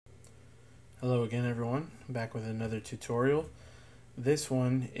Hello again everyone, back with another tutorial. This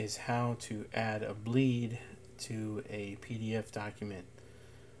one is how to add a bleed to a PDF document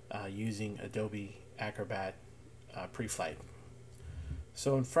using Adobe Acrobat Preflight.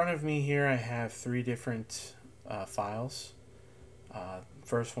 So in front of me here I have three different files.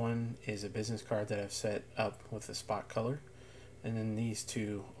 First one is a business card that I've set up with a spot color, and then these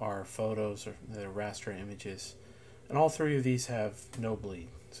two are photos or the raster images, and all three of these have no bleed.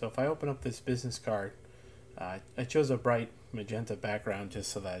 So if I open up this business card, I chose a bright magenta background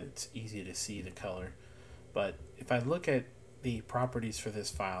just so that it's easy to see the color. But if I look at the properties for this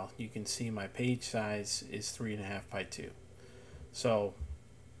file, you can see my page size is 3.5 by 2. So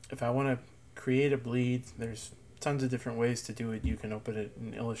if I want to create a bleed, there's tons of different ways to do it. You can open it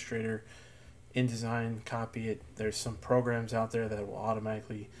in Illustrator, InDesign, copy it. There's some programs out there that will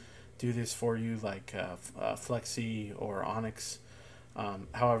automatically do this for you, like Flexi or Onyx.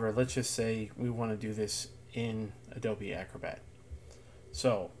 However, let's just say we want to do this in Adobe Acrobat.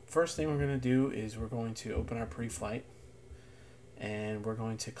 So first thing we're going to do is we're going to open our Preflight, and we're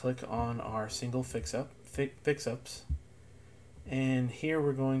going to click on our single fix-ups, and here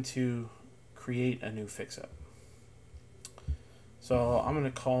we're going to create a new fix-up. So I'm going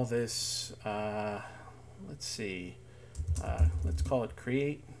to call this, let's call it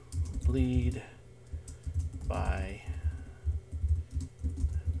Create Bleed by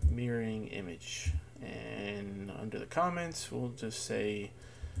Mirroring Image, and under the comments we'll just say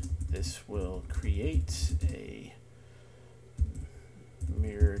this will create a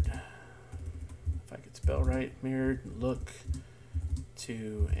mirrored, if I could spell right, mirrored look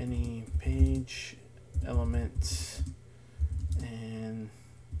to any page element and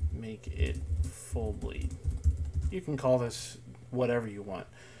make it full bleed. You can call this whatever you want,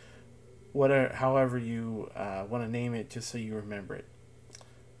 however you want to name it, just so you remember it.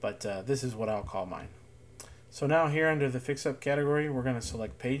 But this is what I'll call mine. So now here under the fix-up category, we're going to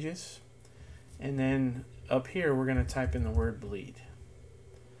select pages, and then up here we're going to type in the word bleed.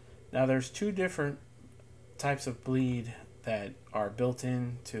 Now there's two different types of bleed that are built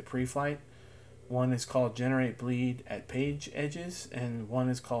into Preflight. One is called Generate Bleed at Page Edges, and one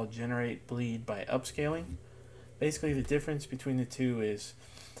is called Generate Bleed by Upscaling. Basically the difference between the two is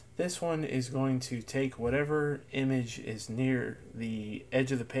this one is going to take whatever image is near the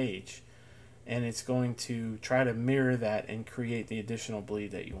edge of the page, and it's going to try to mirror that and create the additional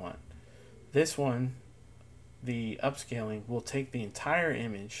bleed that you want. This one, the upscaling, will take the entire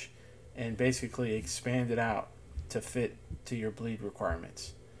image and basically expand it out to fit to your bleed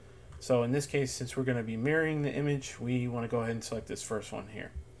requirements. So in this case, since we're going to be mirroring the image, we want to go ahead and select this first one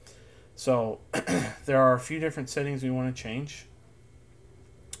here. So there are a few different settings we want to change.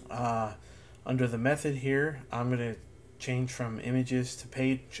 Under the method here, I'm going to change from images to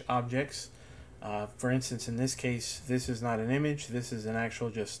page objects. For instance, in this case, this is not an image, this is an actual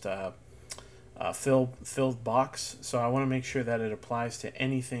just filled box. So I want to make sure that it applies to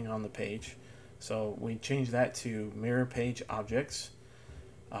anything on the page. So we change that to mirror page objects.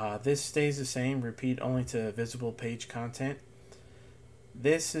 This stays the same, repeat only to visible page content.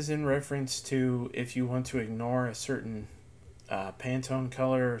 This is in reference to if you want to ignore a certain Pantone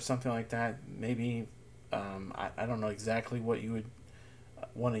color or something like that. Maybe I don't know exactly what you would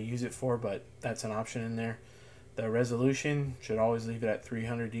want to use it for, but that's an option in there. The resolution should always leave it at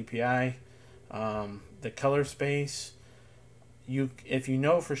 300 dpi. The color space, if you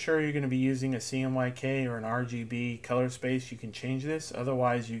know for sure you're going to be using a CMYK or an RGB color space, you can change this.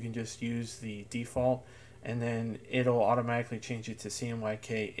 Otherwise you can just use the default, and then it'll automatically change it to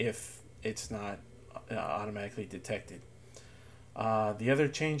CMYK if it's not automatically detected. The other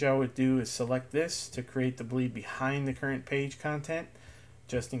change I would do is select this to create the bleed behind the current page content,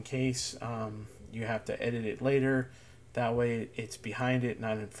 just in case you have to edit it later. That way it's behind it,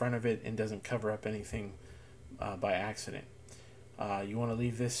 not in front of it, and doesn't cover up anything by accident. You want to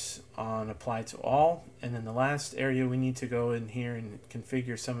leave this on apply to all, and then the last area we need to go in here and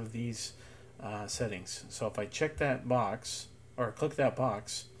configure some of these settings. So if I check that box or click that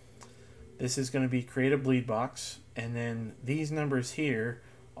box, this is going to be create a bleed box, and then these numbers here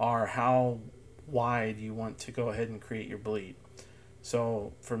are how wide you want to go ahead and create your bleed.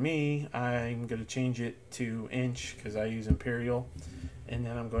 So for me, I'm going to change it to inch because I use imperial, and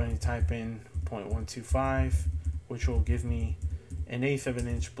then I'm going to type in 0.125, which will give me 1/8 of an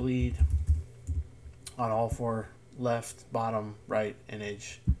inch bleed on all four left, bottom, right, and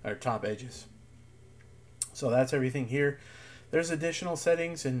edge or top edges. So that's everything here. There's additional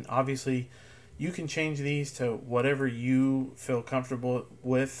settings, and obviously You can change these to whatever you feel comfortable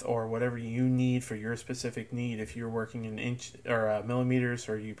with or whatever you need for your specific need. If you're working in inch or millimeters,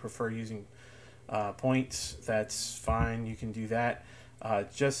 or you prefer using points, that's fine. You can do that.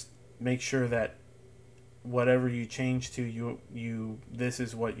 Just make sure that whatever you change to, this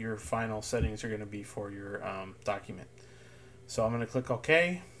is what your final settings are going to be for your document. So I'm going to click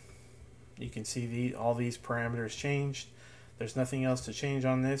OK. You can see all these parameters changed. There's nothing else to change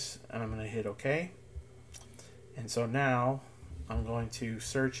on this, and I'm going to hit OK. And so now I'm going to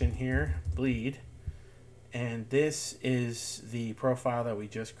search in here, bleed, and this is the profile that we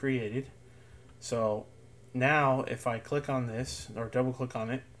just created. So now if I click on this or double click on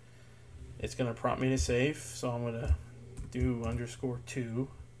it, it's going to prompt me to save. So I'm going to do _2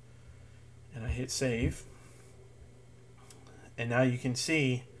 and I hit save. And now you can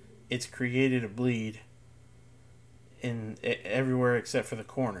see it's created a bleed in everywhere except for the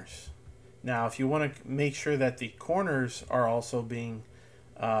corners. Now if you want to make sure that the corners are also being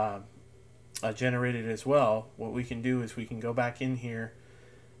generated as well, what we can do is we can go back in here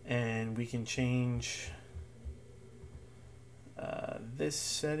and we can change this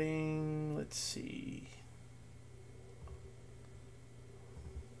setting. Let's see.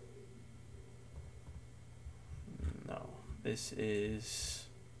 No, this is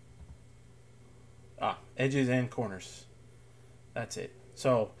edges and corners. That's it.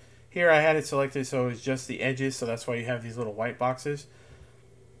 So here I had it selected so it's just the edges, so that's why you have these little white boxes.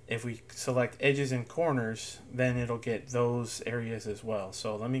 If we select edges and corners, then it'll get those areas as well.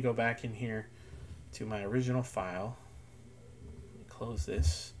 So let me go back in here to my original file. Close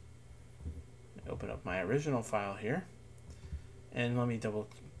this. Open up my original file here. And let me double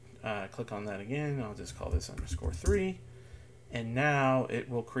click on that again. I'll just call this _3. And now it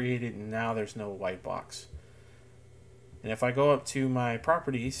will create it, and now there's no white box. And if I go up to my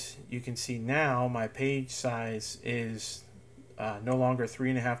properties, you can see now my page size is no longer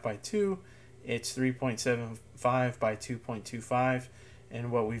 3.5 by 2, it's 3.75 by 2.25.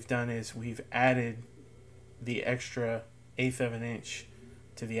 And what we've done is we've added the extra 1/8 of an inch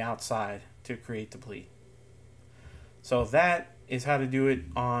to the outside to create the bleed. So that is how to do it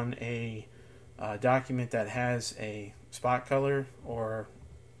on a document that has a spot color or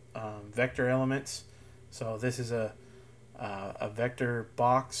vector elements. So this is a vector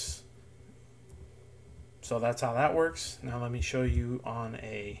box. So that's how that works. Now let me show you on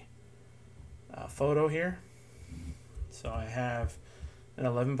a photo here. So I have an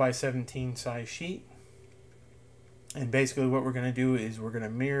 11 by 17 size sheet. And basically what we're going to do is we're going to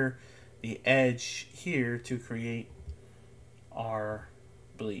mirror the edge here to create our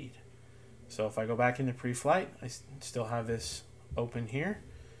bleed. So if I go back into Preflight, I still have this open here.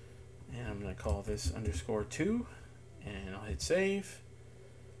 And I'm going to call this _2. And I'll hit save.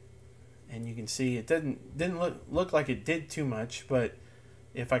 And you can see it didn't look like it did too much, but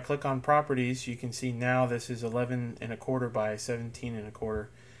if I click on properties, you can see now this is 11.25 by 17.25.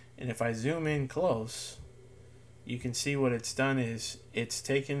 And if I zoom in close, you can see what it's done is it's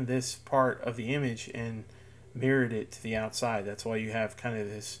taken this part of the image and mirrored it to the outside. That's why you have kind of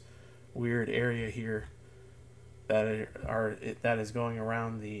this weird area here that is going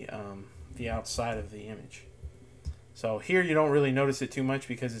around the outside of the image. So here you don't really notice it too much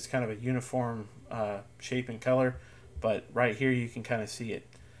because it's kind of a uniform shape and color, but right here you can kind of see it,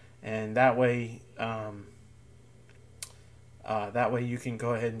 and that way you can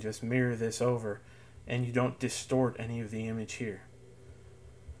go ahead and just mirror this over, and you don't distort any of the image here.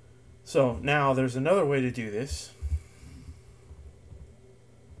 So now there's another way to do this.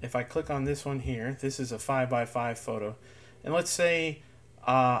 If I click on this one here, this is a 5 by 5 photo, and let's say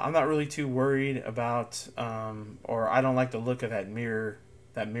I'm not really too worried about, or I don't like the look of that mirror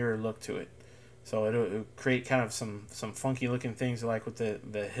look to it. So it'll create kind of some funky looking things, like with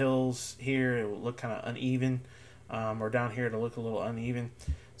the hills here, it will look kind of uneven, or down here it'll look a little uneven.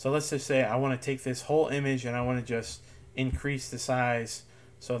 So let's just say I want to take this whole image and I want to just increase the size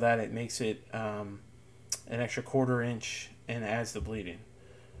so that it makes it an extra 1/4 inch and adds the bleed in.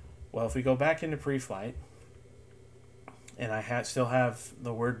 Well, if we go back into Preflight, and I still have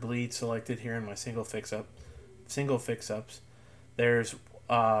the word bleed selected here in my single fix-ups. There's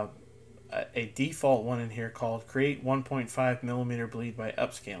a default one in here called create 1.5 millimeter bleed by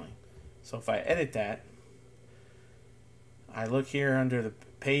upscaling. So if I edit that, I look here under the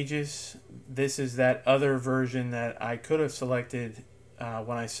pages. This is that other version that I could have selected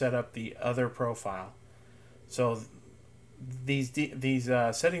when I set up the other profile. So these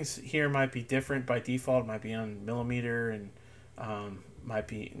settings here might be different by default. It might be on millimeter, and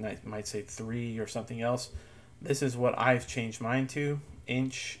might say 3 or something else. This is what I've changed mine to.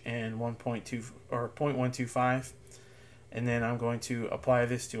 inch and 1.2 or 0.125, and then I'm going to apply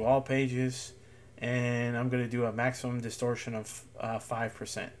this to all pages, and I'm going to do a maximum distortion of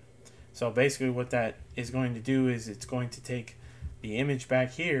 5%. So basically what that is going to do is it's going to take the image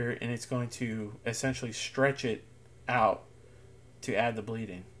back here and it's going to essentially stretch it out to add the bleed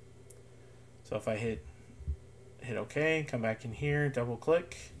in. So if I hit OK, come back in here, double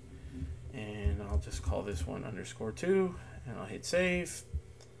click, and I'll just call this one _2, and I'll hit save.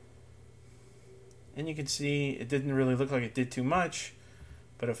 And you can see it didn't really look like it did too much,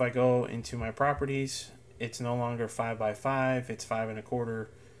 but if I go into my properties, it's no longer 5 by 5, it's 5 1/4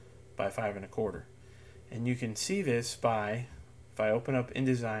 by 5 1/4. And you can see this by, if I open up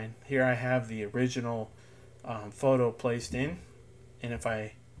InDesign, here I have the original photo placed in, and if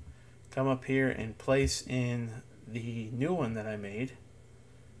I come up here and place in the new one that I made,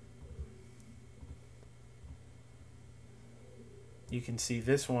 you can see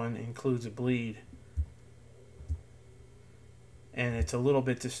this one includes a bleed, and it's a little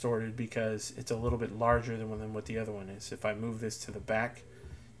bit distorted because it's a little bit larger than what the other one is. If I move this to the back,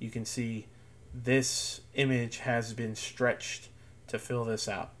 you can see this image has been stretched to fill this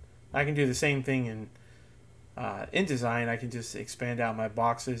out. I can do the same thing in InDesign. I can just expand out my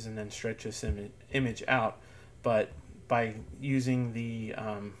boxes and then stretch this image out, but by using the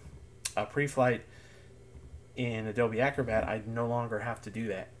Preflight in Adobe Acrobat, I no longer have to do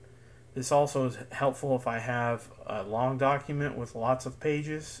that. This also is helpful if I have a long document with lots of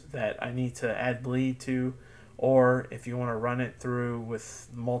pages that I need to add bleed to, or if you want to run it through with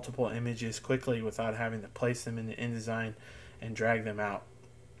multiple images quickly without having to place them into InDesign and drag them out,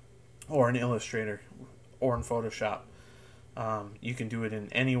 or in Illustrator or in Photoshop. You can do it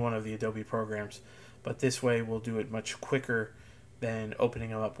in any one of the Adobe programs, but this way we'll do it much quicker than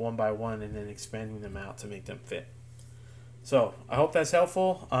opening them up one by one and then expanding them out to make them fit. So I hope that's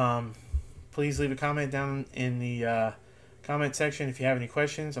helpful. Please leave a comment down in the comment section if you have any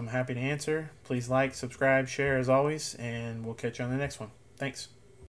questions. I'm happy to answer. Please like, subscribe, share as always, and we'll catch you on the next one. Thanks.